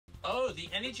No, the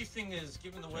energy thing is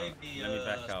giving away the Let me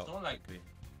back out. Snorlax.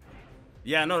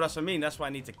 Yeah, no, that's what I mean. That's why I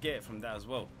need to get it from that as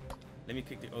well. Let me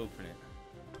quickly open it.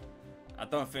 I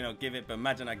don't think I'll give it, but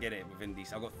imagine I get it within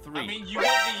these. I got 3. I mean, you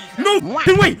got the... No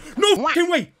fucking way! No fucking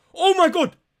way! Oh my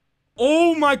god!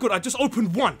 Oh my god! I just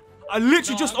opened 1. I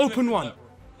literally just opened 1.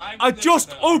 I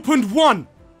just opened 1.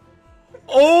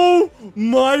 Oh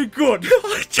my god!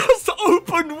 I just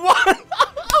opened 1.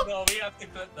 No, we have to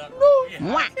put that.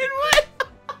 No.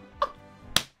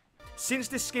 Since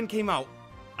this skin came out,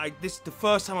 this is the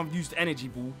first time I've used energy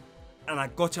ball, and I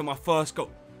got it on my first go.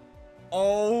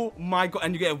 Oh my god!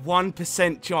 And you get a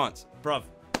 1% chance, bruv.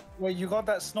 Wait, you got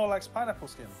that Snorlax pineapple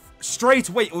skin? Straight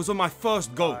away, it was on my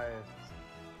first go. Nice.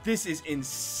 This is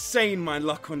insane, my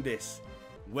luck on this.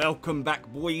 Welcome back,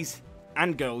 boys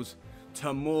and girls,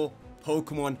 to more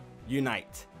Pokemon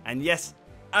Unite. And yes,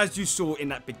 as you saw in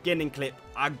that beginning clip,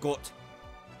 I got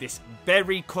this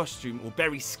berry costume or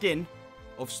berry skin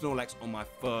of Snorlax on my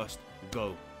first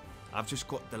go. I've just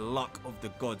got the luck of the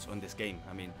gods on this game.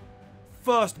 I mean,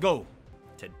 first go.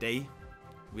 Today,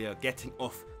 we are getting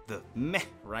off the meh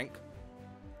rank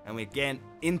and we're getting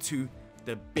into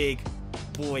the big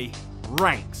boy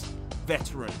ranks.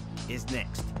 Veteran is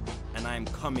next, and I am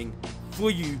coming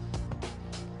for you,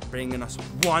 bringing us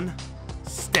 1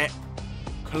 step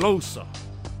closer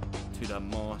to the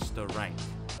master rank.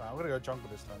 I'm gonna go jungle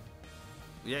this time.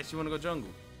 Yes, you want to go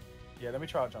jungle? Yeah, let me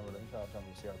try out jungle.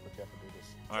 See how quick I can do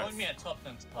this. All Join me at top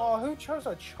then. Oh, who chose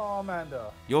a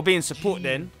Charmander? You're being support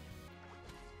then.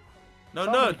 No,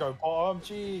 Somebody no. go bottom.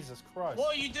 Jesus Christ.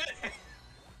 What are you doing?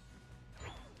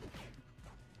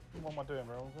 What am I doing,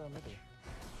 bro? I'm going middle.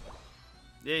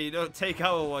 Yeah, you don't take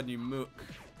our one, you mook.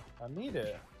 I need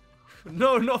it.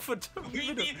 No, not for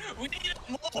We need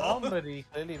more. Somebody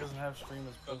clearly doesn't have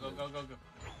streamers. Go.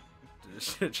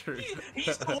 True.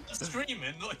 He's the one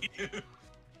streaming, not you.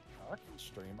 I can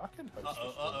stream. I can host.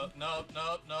 No.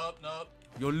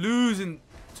 You're losing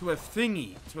to a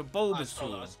thingy, to a I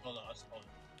stole Bulbasaur. it.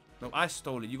 No, I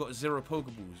stole it. You got 0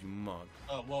 Pokeballs, you mug.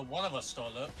 Oh, well, one of us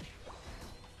stole it.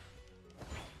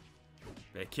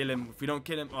 Yeah, kill him. If we don't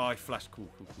kill him, oh, he flashed. Cool.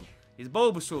 He's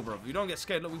Bulbasaur, bro. You don't get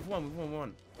scared. Look, we've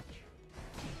won.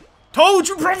 Told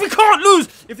you, bro. We can't lose.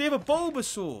 If they have a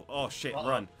Bulbasaur. Oh shit!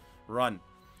 Run.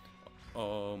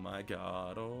 Oh my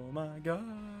god.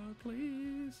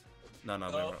 Please. No.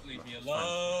 Don't leave me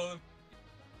alone.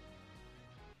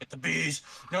 Get the bees.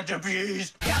 Not the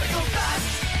bees. Gotta go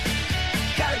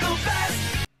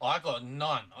fast. Oh, I got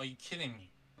none. Are you kidding me?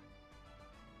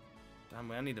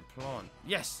 Damn, I need a plant.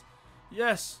 Yes.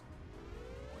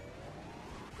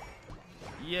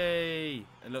 Yay.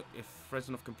 And look, if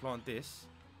Reznov can plant this.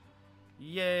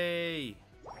 Yay.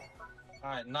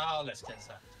 Alright, now let's get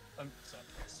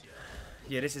Zapdos.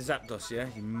 Yeah, this is Zapdos, yeah?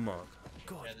 You mug.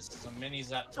 God. Yeah, this is a mini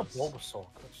Zapdos. It's a Bulbasaur.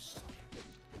 Flips.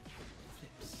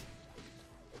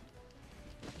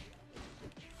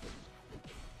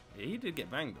 Yeah, he did get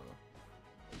banged though.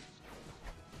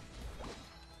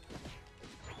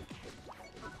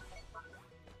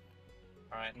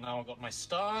 Alright, now I've got my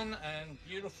stun and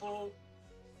beautiful.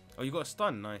 Oh, you got a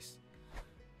stun. Nice.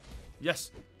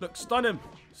 Yes. Look, stun him.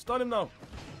 Stun him now.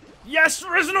 Yes,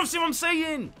 Reznov, see what I'm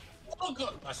saying? Oh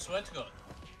god, I swear to god.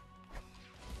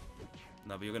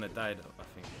 No, but you're gonna die though, I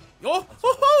think. Oh!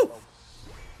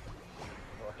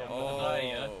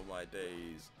 Oh, my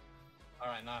days.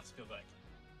 Alright, now I have to go back.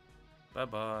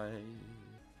 Bye-bye.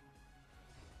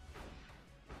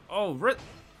 Oh,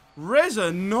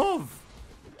 Reznov!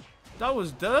 That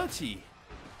was dirty.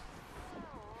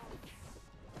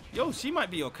 Yo, she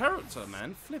might be your character,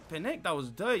 man. Flipping heck, that was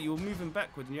dirty. You were moving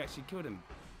backward and you actually killed him.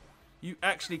 You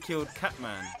actually killed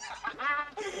Catman.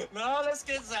 No, let's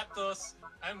get Zapdos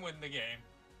and win the game.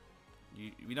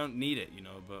 We don't need it, you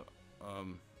know, but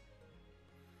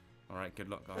alright, good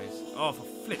luck, guys. Oh, for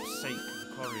flip's sake,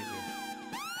 the car is here.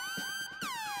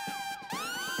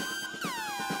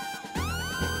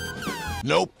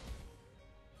 Nope.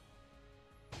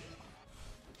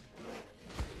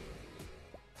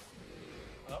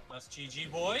 Oh, that's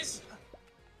GG, boys.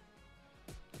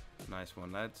 Nice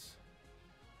one, lads.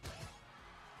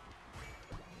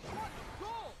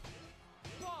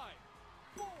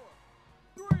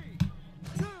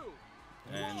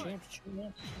 And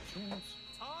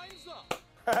Time's up.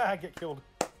 Get killed.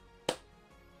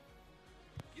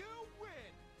 You win.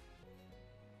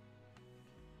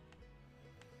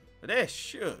 they're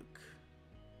shook.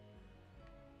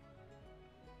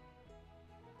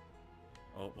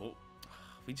 Oh.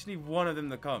 We just need one of them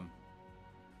to come.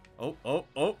 Oh. Oh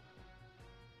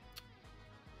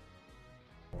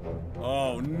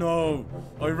no.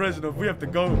 Oh, Reznov, we have to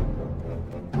go.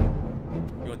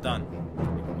 You're done.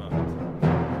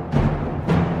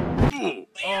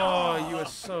 were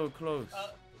so close.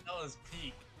 That was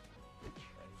peak.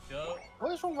 There you go.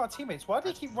 What is wrong with our teammates? Why do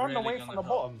they keep running really away gonna from the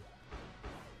help. bottom?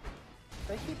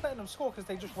 They keep letting them score because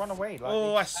they just run away. Like,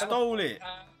 Oh, they I just stole it.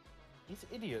 These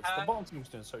idiots. The bottom team's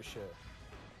doing so shit.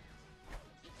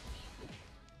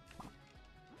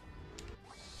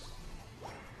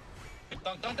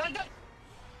 Dunk, dunk, dunk, dunk.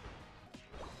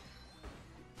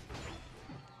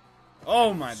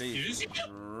 Oh my days. Excuse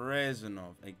you?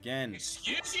 Rezanov again.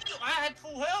 Excuse you? I had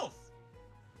full health.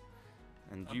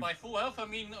 And And you. by full health, I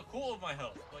mean a quarter of my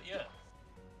health. But yeah.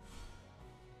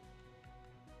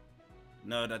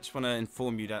 No, I just want to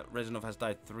inform you that Rezanov has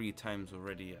died 3 times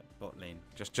already at bot lane.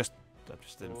 Just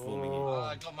informing you.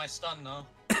 I got my stun now.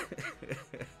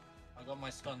 I got my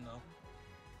stun now.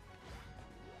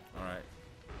 All right,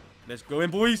 let's go in,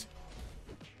 boys.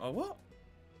 Oh what?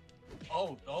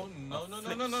 Oh, no, no, no,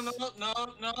 no, no, no, no, no,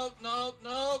 no, no, no.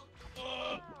 No.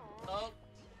 Not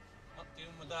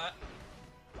dealing with that.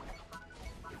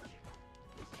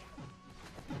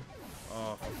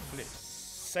 Oh, for flip's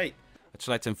sake. I'd just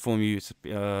like to inform you it's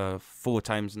 4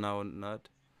 times now, nerd.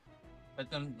 Let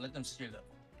them steal it.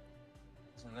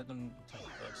 So let them take it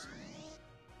first.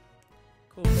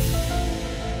 Cool.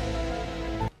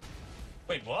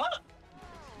 Wait, what?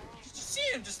 Did you see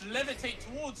him just levitate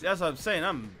towards me? That's what I'm saying.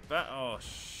 I'm back. Oh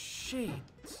shit.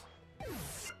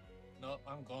 No,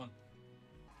 I'm gone.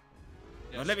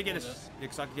 Now, let me get this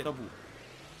because I can get double.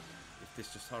 If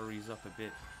this just hurries up a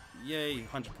bit. Yay,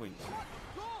 100 points.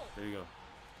 There we go.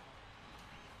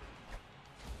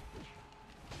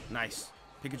 Nice.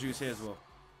 Pikachu's here as well.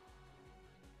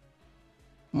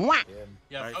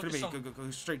 Yeah, Alright, focus Philippe, on...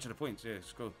 go straight to the points. Yeah,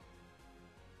 let's go.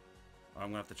 I'm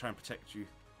gonna have to try and protect you.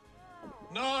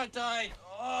 No, I died.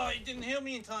 Oh, he didn't heal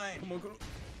me in time. Come on, go.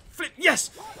 Flip,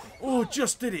 yes! Oh,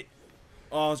 just did it.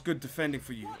 Oh, it's good defending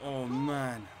for you. Oh,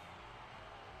 man.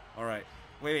 Alright.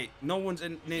 Wait. No one's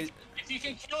in near... If you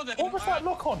can kill them... What was that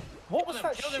lock on? What was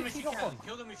that Kill them if you shitty lock can. on?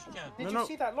 Kill them if you can. Did No. you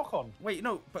see that lock on? Wait,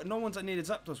 no, but no one's near the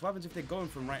Zapdos. What happens if they're going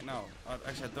from right now?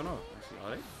 Actually, I don't know. Actually,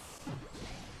 are they?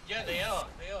 Yeah, they are.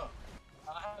 They are.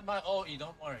 I had my ulti,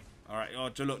 don't worry. Alright,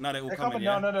 oh, look, now they're all They're coming, coming.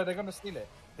 yeah? No, they're gonna steal it.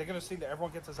 They're gonna steal it.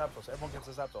 Everyone gets a Zapdos. Everyone gets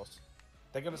a Zapdos.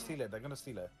 They're gonna steal it. They're gonna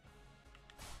steal it.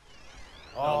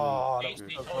 Oh, that was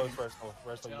He so told close,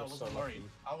 you. Resto. Yeah, I You're so wasn't lucky. worried.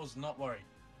 I was not worried.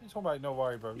 You talking about no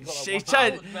worry, bro? You got He's like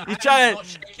trying. The He's hand's trying. not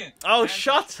shaking. Oh, Hand's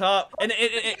shut up! And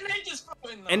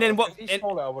and then what? If he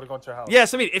stole it, I would have gone to your house.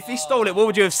 Yes, I mean, if he stole it, what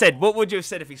would you have said? What would you have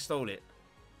said if he stole it?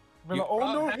 We're like, oh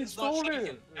no, he stole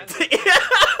it.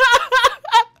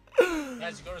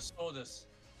 Guys, you gotta stole this.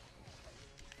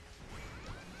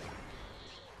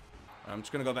 I'm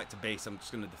just gonna go back to base. I'm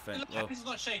just gonna defend. Look, Well, he's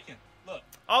not shaking. Look.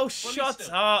 oh, shut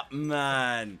still. up,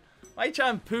 man! Why you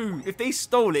trying to poo? If they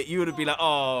stole it, you would have been like,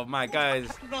 oh my guys.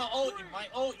 My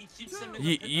ulti keeps him in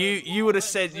You would have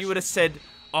said. You would have said,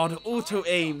 oh, the auto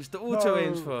aims. The auto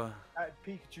aims for. That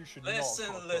Pikachu should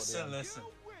Listen.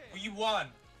 We won.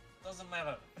 Doesn't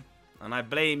matter. And I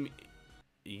blame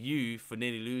you for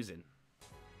nearly losing.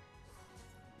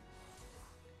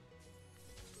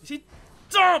 Is he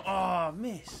dumb? Oh,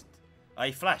 missed. Oh,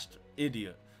 he flashed.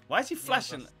 Idiot. Why is he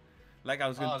flashing like I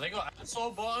was going to... Oh, they got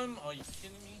Absol bottom? Are you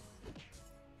kidding me?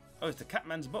 Oh, it's the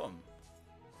Catman's bottom.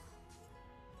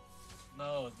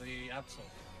 No, the Absol.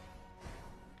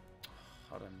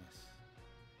 How did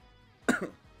I miss?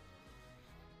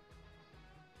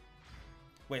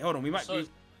 Wait, hold on. We might be...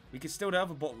 We can steal the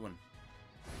other bottom one.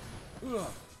 Ugh.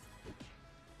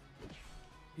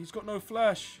 He's got no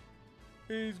flash.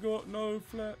 He's got no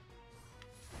flash.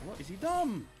 What? Is he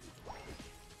dumb?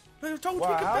 I told you we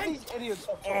could Wow, bank. these idiots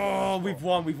are Oh, we've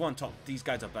won top. These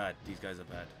guys are bad. These guys are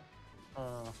bad.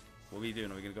 Uh, What are we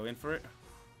doing? Are we going to go in for it?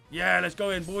 Yeah, let's go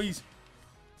in, boys.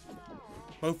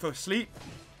 Both asleep.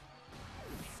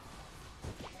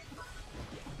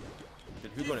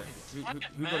 Who got it? Who got it?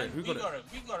 Who got it?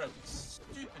 We got it.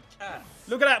 Stupid cat.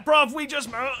 Look at that, bruv. We just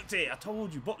murked it. I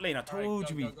told you. Bot lane. I told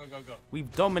Alright, you. go.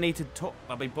 We've dominated top.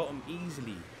 I mean, bottom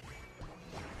easily.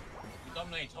 We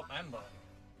dominate top and bottom.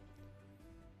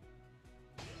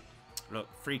 Look,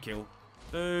 free kill.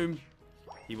 Boom.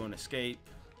 He won't escape.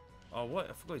 Oh, what?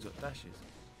 I forgot he's got dashes.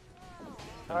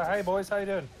 hey boys, how you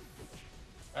doing?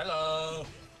 Hello.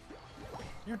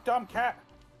 You dumb cat.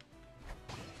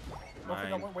 I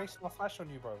Fine. won't waste my flash on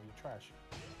you, bro. You trash.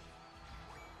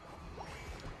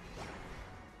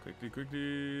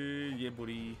 Quickly. Yeah,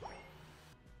 buddy.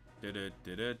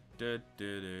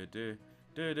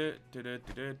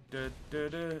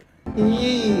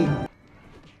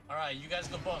 Alright, you guys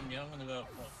go bottom. Yeah, I'm gonna go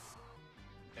up top.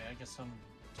 Okay, I guess I'm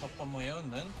top on my own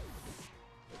then.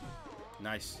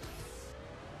 Nice.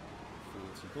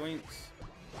 40 points.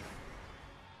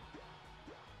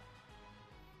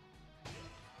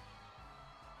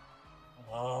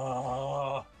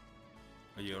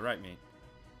 alright, mate?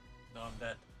 No, I'm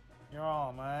dead. You're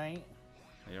all, mate.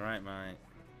 Are you alright, mate?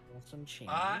 Want some cheese?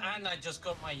 And I just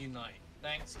got my Unite.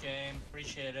 Thanks, game.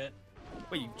 Appreciate it.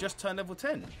 Wait, you just turned level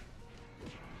 10?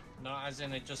 No, as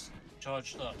in it just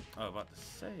charged up. Oh, about to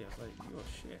say, I was like, you're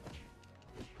shit.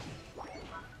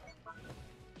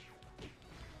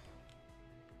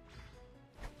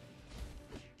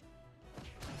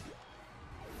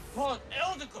 What?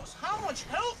 Eldegoss, how much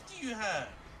health do you have?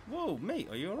 Whoa, mate,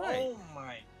 are you alright? Oh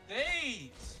my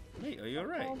days. Mate, are you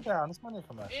alright? Calm down. It's money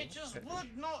commercial. It just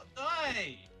would not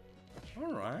die.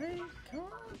 Alright, come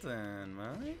on then,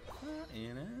 mate.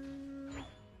 You know.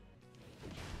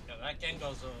 Yeah, that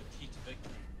Gengar's a key to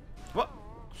victory. What?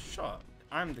 Shut up.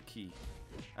 I'm the key.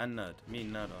 And Nerd. Me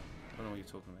and Nerd are. I don't know what you're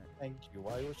talking about. Thank you.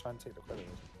 Why are you always trying to take the credit?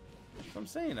 So I'm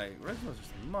saying, like, Reginald's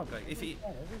just a mug. Like, if he.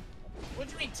 What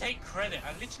do you mean take credit?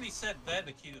 I literally said they're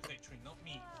the key to victory, not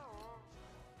me.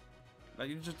 Like,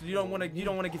 you don't want to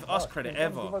give us credit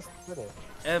ever. Give us credit.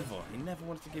 Ever. He never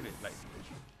wanted to give it. Like,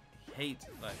 hate.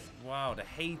 Like, wow, the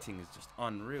hating is just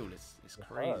unreal. It's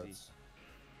crazy.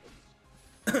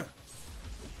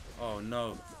 Oh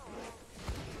no.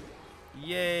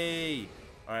 Yay!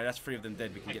 Alright, that's 3 of them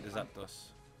dead. We can get the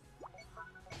Zapdos.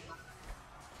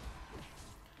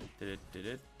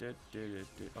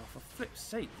 Oh, for flip's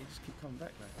sake, they just keep coming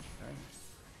back like that.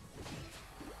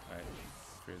 Alright,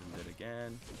 3 of them dead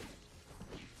again.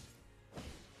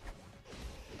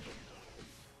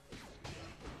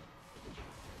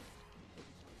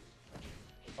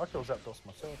 I killed Zapdos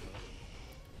myself.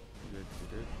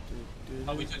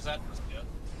 Oh, we took that. Yeah.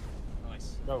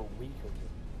 Nice. No, we killed it.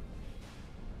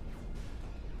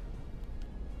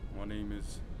 My name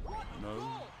is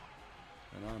No,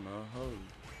 and I'm a hoe.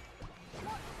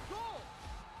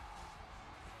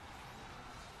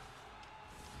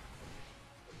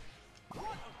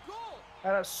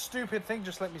 And that stupid thing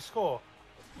just let me score.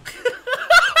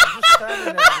 I'm just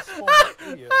standing there and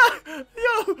scoring. Idiot.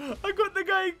 Yo, I got the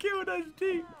guy who killed us,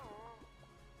 team.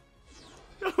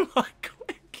 Oh my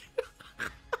god.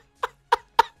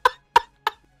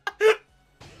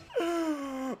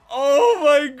 Oh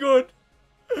my god.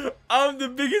 I'm the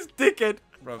biggest dickhead.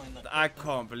 Bro, I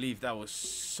can't believe that was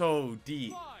so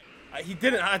deep. I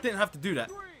didn't have to do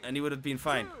that, and he would have been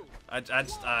fine. I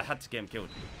had to get him killed.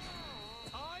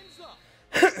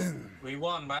 We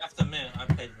won, but I have to admit, I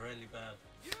played really bad.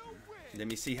 Let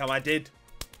me see how I did.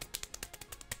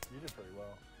 You did pretty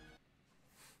well.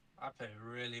 I played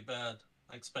really bad.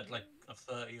 I expect like a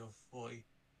 30 or 40.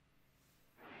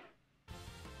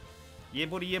 Yeah,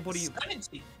 buddy, yeah, buddy.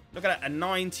 70. Look at that, a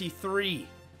 93.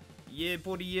 Yeah,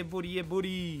 buddy, yeah, buddy, yeah,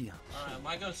 buddy. Alright, am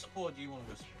I going to support or do you want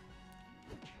to go support?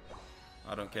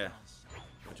 I don't care.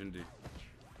 What you gonna do?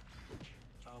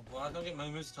 Well, I don't get my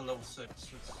moves till level 6.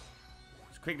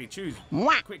 Just quickly choose.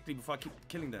 Quickly before I keep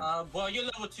killing them. Well, you're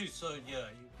level 2, so yeah.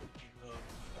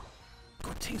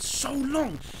 God, it takes so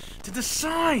long to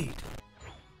decide.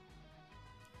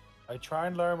 I try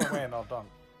and lure him away and I'll dunk.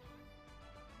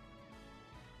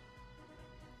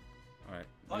 Alright.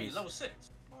 Oh, you're level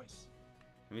 6. Nice.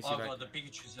 Let me see Oh if I god, the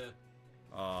Pikachu's here.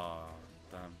 Oh,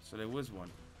 damn. So there was one.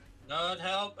 No,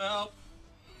 help, help.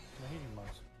 No, he didn't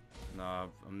mind. Nah,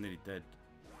 I'm nearly dead.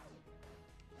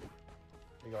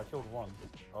 There you go, I killed one.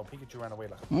 Oh, Pikachu ran away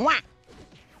like a...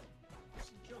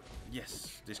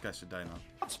 Yes, this guy should die now.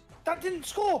 What? That didn't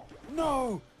score!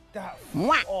 No! That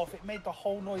f***ed off. It made the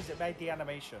whole noise. It made the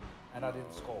animation. And I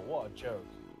didn't score. What a joke.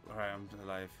 Alright, I'm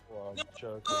alive. What a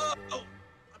joke. Oh,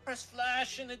 I pressed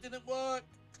flash and it didn't work.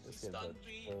 He This game's stunned a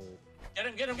me. joke. Get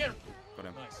him, get him, get him. Got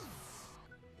him. Nice.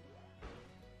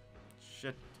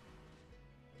 Shit.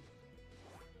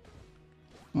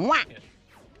 Yeah.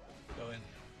 Go in.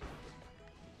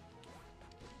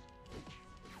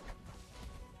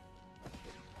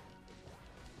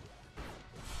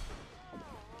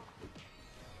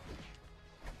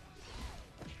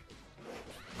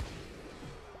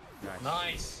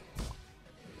 Nice.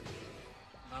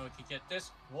 Now we can get this.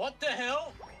 What the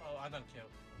hell? Oh, I don't kill.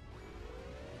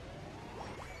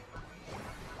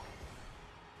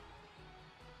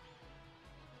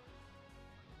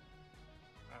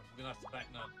 Alright, we're gonna have to back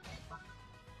now.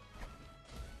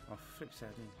 Oh, flip side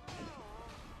in.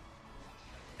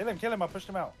 Kill him, kill him. I pushed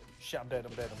him out. Shit, I'm dead,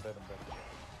 I'm dead, I'm dead, I'm dead.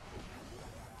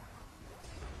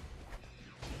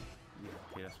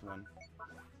 Yeah, okay, that's one.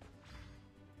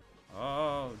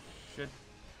 Oh, shit.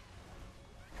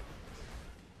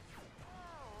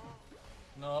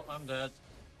 No, I'm dead.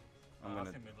 I'm I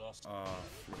gonna... think we've lost. Oh,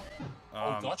 flip.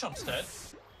 Oh, Garchomp's dead.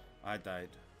 I died.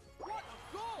 Oh,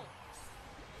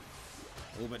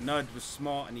 but Nud was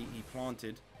smart and he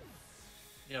planted.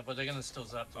 Yeah, but they're gonna still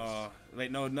zap us. Wait,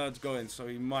 no, Nerd's going, so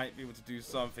he might be able to do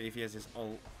something if he has his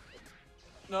ult.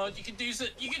 No, you can do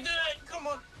it. You can do it. Come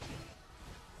on.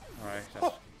 Alright,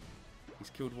 he's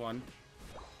killed one.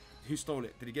 Who stole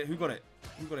it? Did he get? Who got it?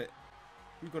 Who got it?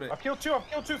 Who got it? I've killed two. I've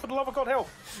killed two. For the love of God, help!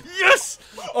 Yes!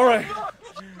 All right.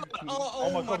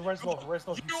 Oh my God, Reznov,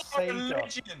 you are a saved us.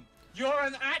 legend. You're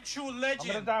an actual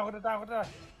legend. I'm gonna die.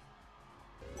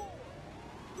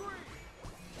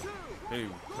 Who?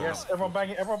 Yes, everyone bang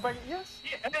it. Yes.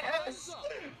 Yes.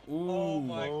 Ooh. Oh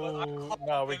my God. I can't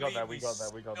No, we got believe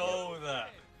that. We got that. stole that.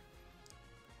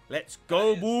 Let's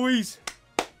go, boys.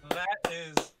 That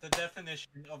is the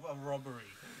definition of a robbery.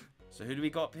 So who do we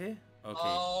got up here? Okay.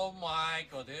 Oh my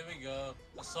God, here we go.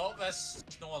 Assault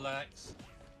vest, Snorlax.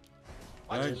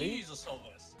 Why did you use assault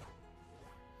vest?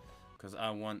 Because I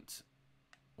want,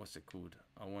 what's it called?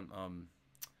 I want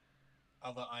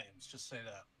Other items, just say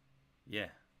that. yeah.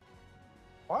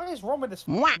 Why is wrong with this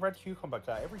red cucumber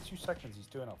guy? Every 2 seconds he's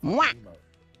doing a emote.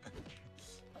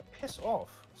 Piss off.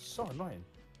 So annoying.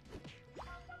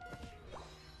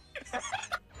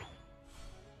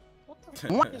 What the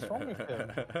fuck is wrong with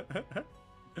him?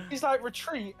 He's like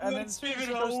retreat and then as soon as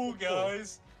he goes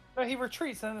guys. no, he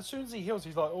retreats and then as soon as he heals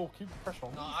he's like, oh, keep the pressure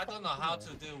on. No, I don't know how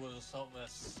to deal with assault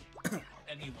vests.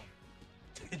 Anyone.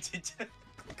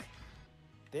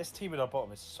 This team at the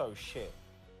bottom is so shit.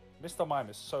 Mr. Mime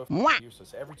is so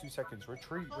useless. Every 2 seconds,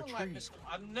 retreat.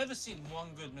 I've never seen one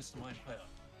good Mr. Mime player.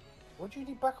 What do you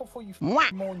need backup for, you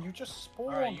moron? You just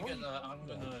spawned. Alright, you get I'm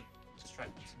gonna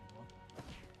distract you some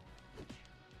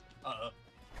more. Uh-oh.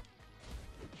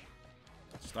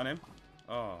 Stun him.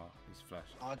 Oh, he's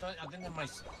flashed. Oh, I didn't have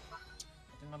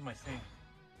my thing.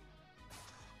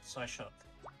 Side shot.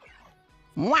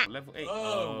 Level 8.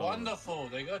 Oh, wonderful.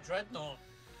 They got Dreadnought.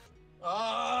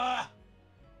 Ah!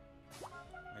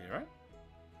 Are you right?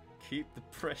 Keep the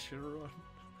pressure on.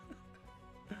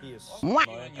 He is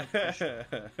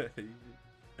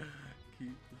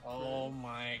Oh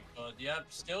my God. Yep,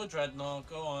 still Dreadnought.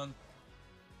 Go on.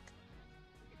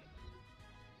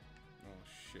 Oh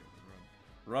shit,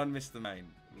 run. Run, Mr. Main.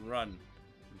 Run.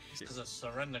 This is a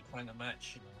surrender kind of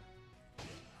match, you know.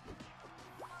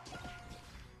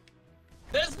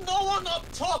 There's no one up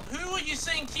top! Who are you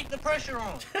saying keep the pressure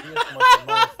on? He is the most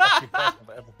annoying fucking person I've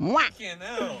ever played. Fucking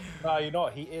hell. No, you're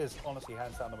not. He is, honestly,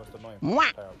 hands down the most annoying player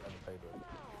I've ever played with.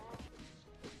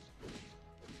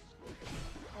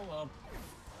 Oh well.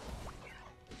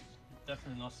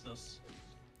 Definitely lost us.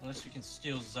 Unless we can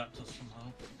steal Zapdos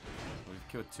somehow. We've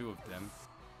killed 2 of them.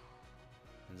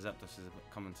 And Zapdos is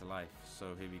coming to life.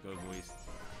 So here we go, boys.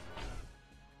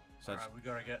 So Alright,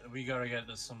 we gotta get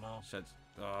this somehow.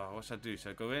 what should I do?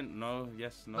 Should I go in? No,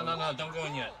 yes, no. No, don't go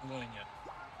in yet. Don't go in yet.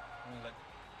 I'm gonna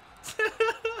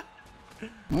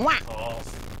let... Oh.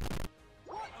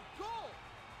 Well,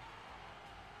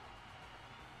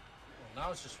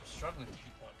 now it's just we're struggling to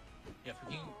keep up. Yeah, if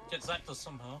we can get Zapdos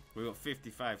somehow. We got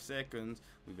 55 seconds.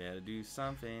 We better do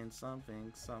something.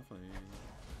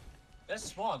 They're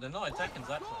smart. They're not attacking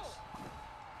Zapdos.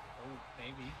 Oh,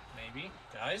 maybe.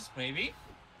 Guys, maybe.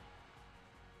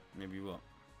 Maybe what?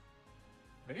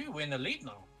 Maybe we're in the lead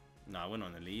now. Nah, we're not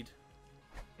in the lead.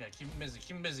 Yeah, keep him busy.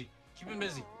 Keep him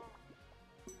busy.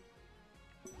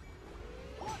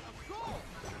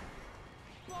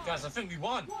 Guys, I think we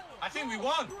won.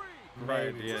 Right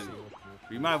at the end.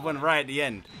 We might have won right at the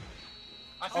end.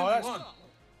 I think we won.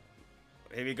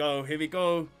 Here we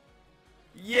go.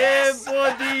 Yeah,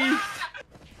 buddy.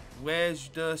 Where's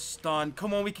the stun?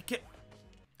 Come on, we can get...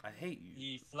 I hate you.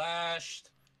 He flashed.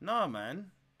 Nah,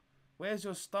 man. Where's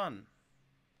your stun?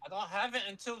 I don't have it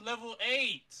until level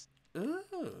 8. Ugh.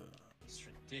 It's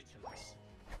ridiculous.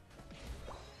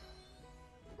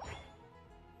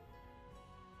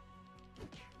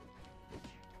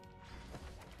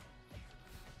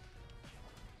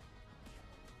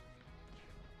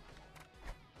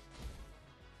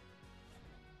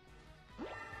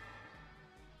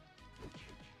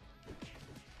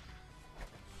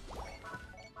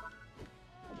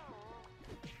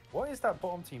 What is that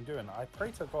bottom team doing? I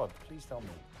pray to God, please tell me.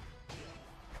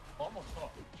 Bottom or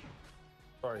top?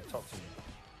 Sorry, top team.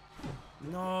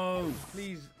 No,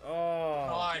 please. Oh.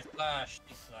 Oh, he flashed.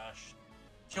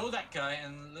 Kill that guy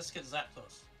and let's get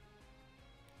Zapdos.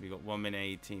 We got 1 minute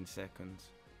 18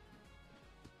 seconds.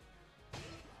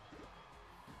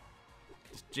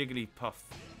 This Jigglypuff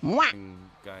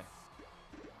guy.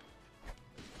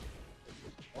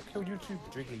 I'll kill you too,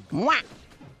 Jiggly.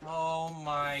 Oh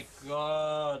my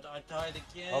God, I died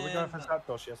again. Are we going for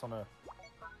Zapdos, yes or no?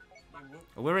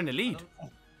 We're in the lead.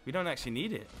 We don't actually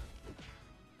need it.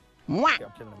 Okay,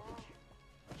 I'm killing him.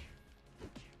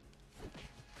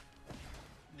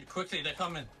 Quickly, they're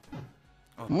coming.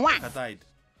 Oh, I died.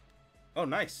 Oh,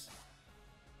 nice.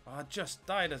 Oh, I just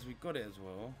died as we got it as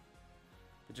well.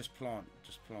 But just plant.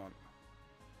 Just plant.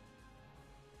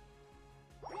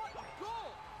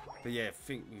 But yeah, I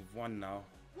think we've won now.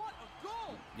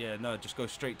 Yeah, no, just go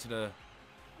straight to the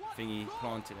thingy,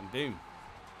 plant it, and boom.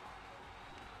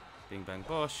 Bing, bang,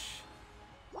 bosh.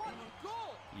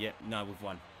 Yep, no, we've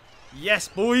won. Yes,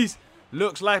 boys!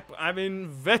 Looks like I'm in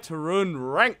veteran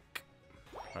rank.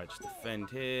 Right, just defend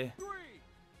here. 3,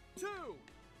 2,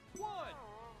 1.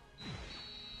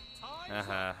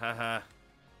 Haha, haha.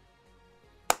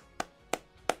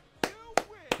 You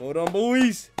win. Hold on,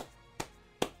 boys.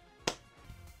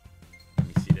 Let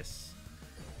me see this.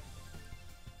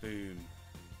 Boom.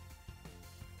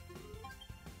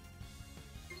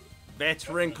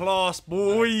 Veteran class,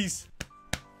 boys.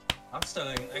 I'm still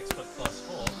in expert class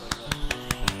 4.